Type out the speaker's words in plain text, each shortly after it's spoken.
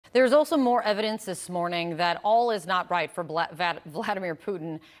There's also more evidence this morning that all is not right for Vladimir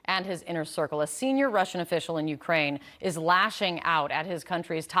Putin and his inner circle. A senior Russian official in Ukraine is lashing out at his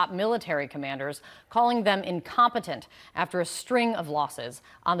country's top military commanders, calling them incompetent after a string of losses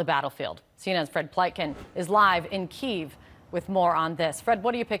on the battlefield. CNN's Fred Pleitgen is live in Kyiv with more on this. Fred,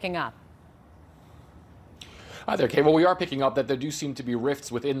 what are you picking up? Hi there, Kate. Well, we are picking up that there do seem to be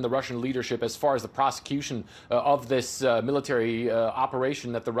rifts within the Russian leadership as far as the prosecution of this military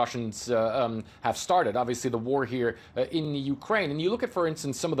operation that the Russians have started. Obviously, the war here in Ukraine. And you look at, for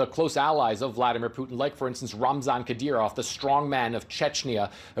instance, some of the close allies of Vladimir Putin, like, for instance, Ramzan Kadyrov, the strongman of Chechnya,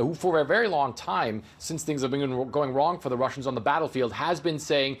 who for a very long time, since things have been going wrong for the Russians on the battlefield, has been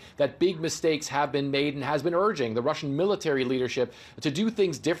saying that big mistakes have been made and has been urging the Russian military leadership to do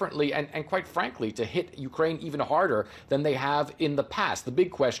things differently and quite frankly, to hit Ukraine even harder than they have in the past. The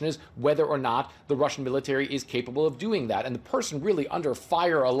big question is whether or not the Russian military is capable of doing that. And the person really under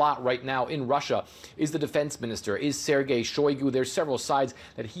fire a lot right now in Russia is the defense minister, is Sergei Shoigu. There's several sides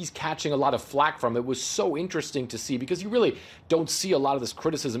that he's catching a lot of flack from. It was so interesting to see because you really don't see a lot of this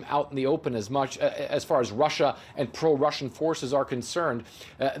criticism out in the open as much as far as Russia and pro-Russian forces are concerned.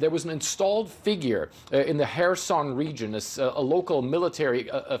 There was an installed figure in the Kherson region, a local military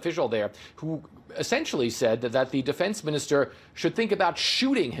official there, who essentially said that the defense minister should think about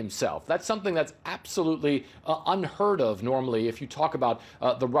shooting himself. That's something that's absolutely unheard of normally if you talk about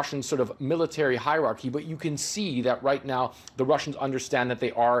the Russian sort of military hierarchy. But you can see that right now the Russians understand that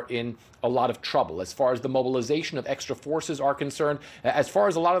they are in a lot of trouble as far as the mobilization of extra forces are concerned, as far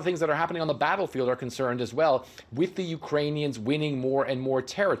as a lot of things that are happening on the battlefield are concerned as well, with the Ukrainians winning more and more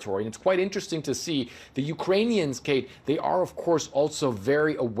territory. And it's quite interesting to see the Ukrainians, Kate, they are, of course, also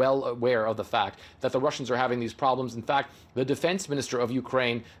very well aware of the fact that the Russians are having these problems. In fact, the defense minister of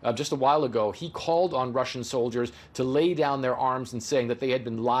Ukraine, just a while ago, he called on Russian soldiers to lay down their arms and saying that they had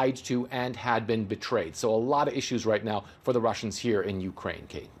been lied to and had been betrayed. So a lot of issues right now for the Russians here in Ukraine,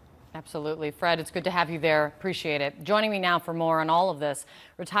 Kate. Absolutely. Fred, it's good to have you there. Appreciate it. Joining me now for more on all of this,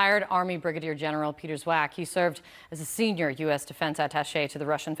 retired Army Brigadier General Peter Zwack. He served as a senior U.S. defense attaché to the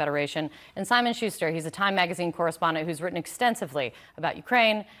Russian Federation. And Simon Schuster, he's a Time magazine correspondent who's written extensively about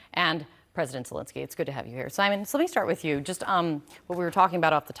Ukraine and President Zelensky. It's good to have you here. Simon, so let me start with you. Just what we were talking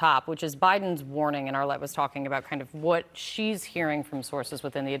about off the top, which is Biden's warning, and Arlette was talking about kind of what she's hearing from sources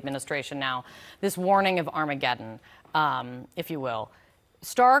within the administration now. This warning of Armageddon, if you will.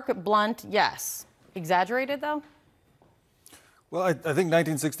 Stark, blunt, yes. Exaggerated, though? Well, I think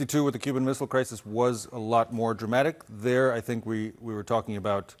 1962 with the Cuban Missile Crisis was a lot more dramatic. There, I think we were talking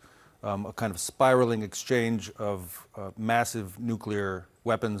about a kind of spiraling exchange of massive nuclear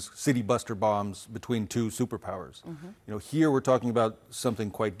weapons, city buster bombs between two superpowers. Mm-hmm. You know, here we're talking about something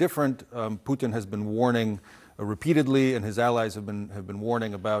quite different. Putin has been warning repeatedly, and his allies have been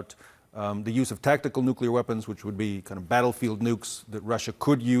warning about the use of tactical nuclear weapons, which would be kind of battlefield nukes that Russia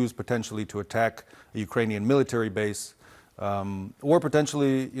could use potentially to attack a Ukrainian military base, or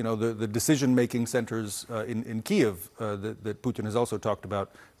potentially, you know, the decision-making centers in Kyiv that Putin has also talked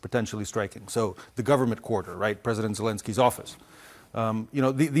about potentially striking. So the government quarter, right, President Zelensky's office. You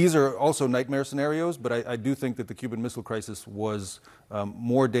know, these are also nightmare scenarios, but I do think that the Cuban Missile Crisis was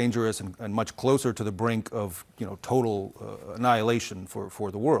more dangerous and much closer to the brink of, you know, total annihilation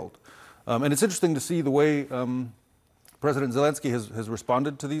for the world. And it's interesting to see the way President Zelensky has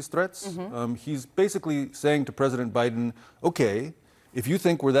responded to these threats. Mm-hmm. He's basically saying to President Biden, okay, if you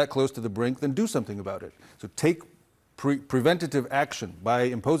think we're that close to the brink, then do something about it. So take preventative action by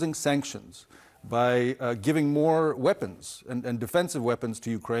imposing sanctions, by giving more weapons and defensive weapons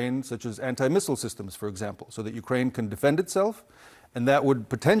to Ukraine, such as anti-missile systems, for example, so that Ukraine can defend itself, and that would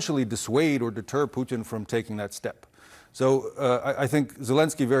potentially dissuade or deter Putin from taking that step. So I think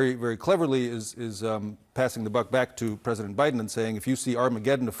Zelensky very, very cleverly is passing the buck back to President Biden and saying, if you see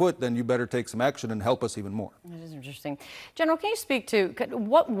Armageddon afoot, then you better take some action and help us even more. That is interesting. General, can you speak to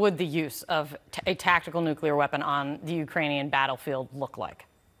what would the use of a tactical nuclear weapon on the Ukrainian battlefield look like?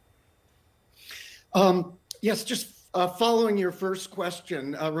 Yes, just following your first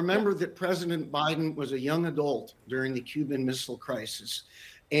question, remember that President Biden was a young adult during the Cuban Missile Crisis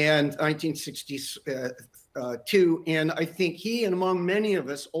and 1962, and I think he and among many of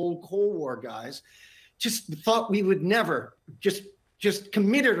us old Cold War guys just thought we would never, just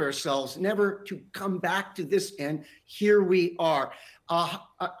committed ourselves never to come back to this, and here we are.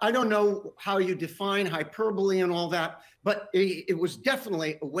 I don't know how you define hyperbole and all that, but it was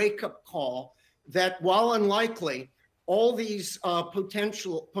definitely a wake-up call that while unlikely, all these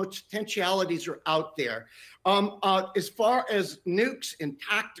potentialities are out there. As far as nukes and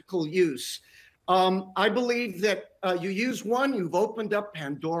tactical use, I believe that you use one, you've opened up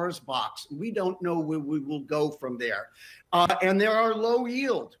Pandora's box. We don't know where we will go from there. And there are low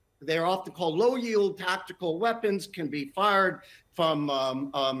yield. They're often called low yield tactical weapons, can be fired from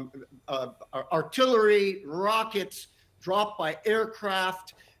artillery, rockets, dropped by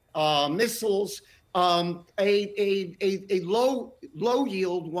aircraft, missiles. A low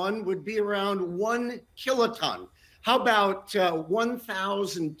yield one would be around 1 kiloton. How about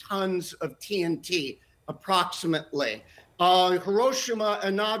 1,000 tons of TNT, approximately? Hiroshima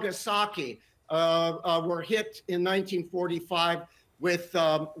and Nagasaki were hit in 1945 with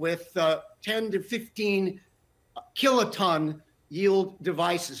 10 to 15 kiloton yield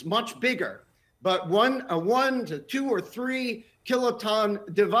devices, much bigger. But a 1 to 2 or 3 kiloton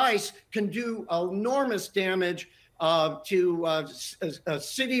device can do enormous damage to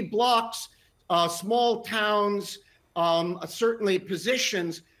city blocks, small towns, certainly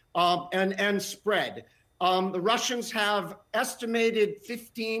positions, and spread. The Russians have estimated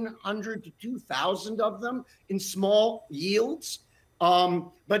 1,500 to 2,000 of them in small yields.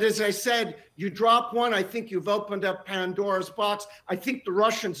 But as I said, you drop one, I think you've opened up Pandora's box. I think the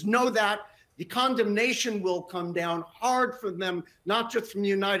Russians know that. The condemnation will come down hard for them, not just from the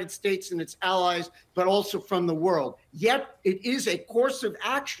United States and its allies, but also from the world. Yet it is a course of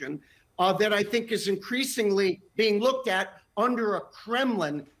action that I think is increasingly being looked at under a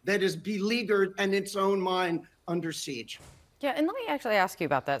Kremlin that is beleaguered and its own mind under siege. Yeah, and let me actually ask you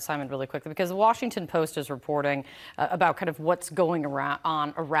about that, Simon, really quickly, because the Washington Post is reporting about kind of what's going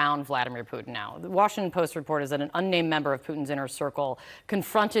around Vladimir Putin now. The Washington Post report is that an unnamed member of Putin's inner circle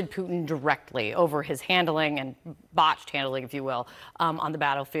confronted Putin directly over his handling and botched handling, if you will, on the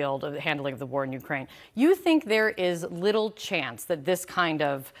battlefield, of the handling of the war in Ukraine. You think there is little chance that this kind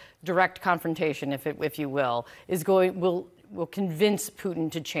of direct confrontation, if you will, will convince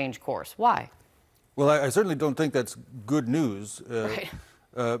Putin to change course? Why? Well, I certainly don't think that's good news, Right.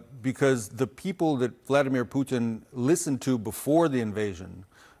 Because the people that Vladimir Putin listened to before the invasion,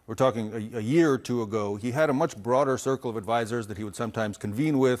 we're talking a year or two ago, he had a much broader circle of advisors that he would sometimes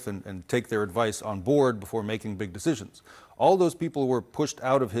convene with and take their advice on board before making big decisions. All those people were pushed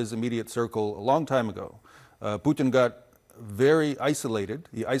out of his immediate circle a long time ago. Putin got very isolated.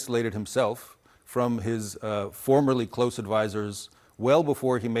 He isolated himself from his formerly close advisors well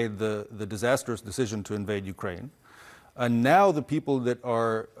before he made the disastrous decision to invade Ukraine. And now the people that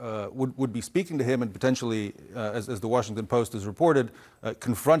are would be speaking to him and potentially, as the Washington Post has reported,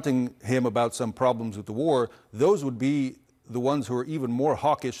 confronting him about some problems with the war, those would be the ones who are even more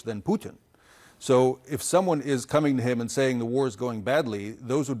hawkish than Putin. So if someone is coming to him and saying the war is going badly,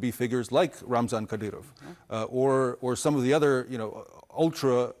 those would be figures like Ramzan Kadyrov, or some of the other,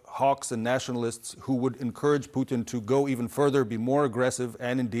 ultra hawks and nationalists who would encourage Putin to go even further, be more aggressive,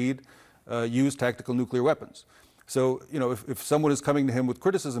 and indeed use tactical nuclear weapons. So, if someone is coming to him with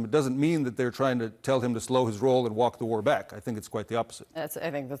criticism, it doesn't mean that they're trying to tell him to slow his roll and walk the war back. I think it's quite the opposite. I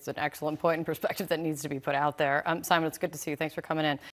think that's an excellent point and perspective that needs to be put out there. Simon, it's good to see you. Thanks for coming in.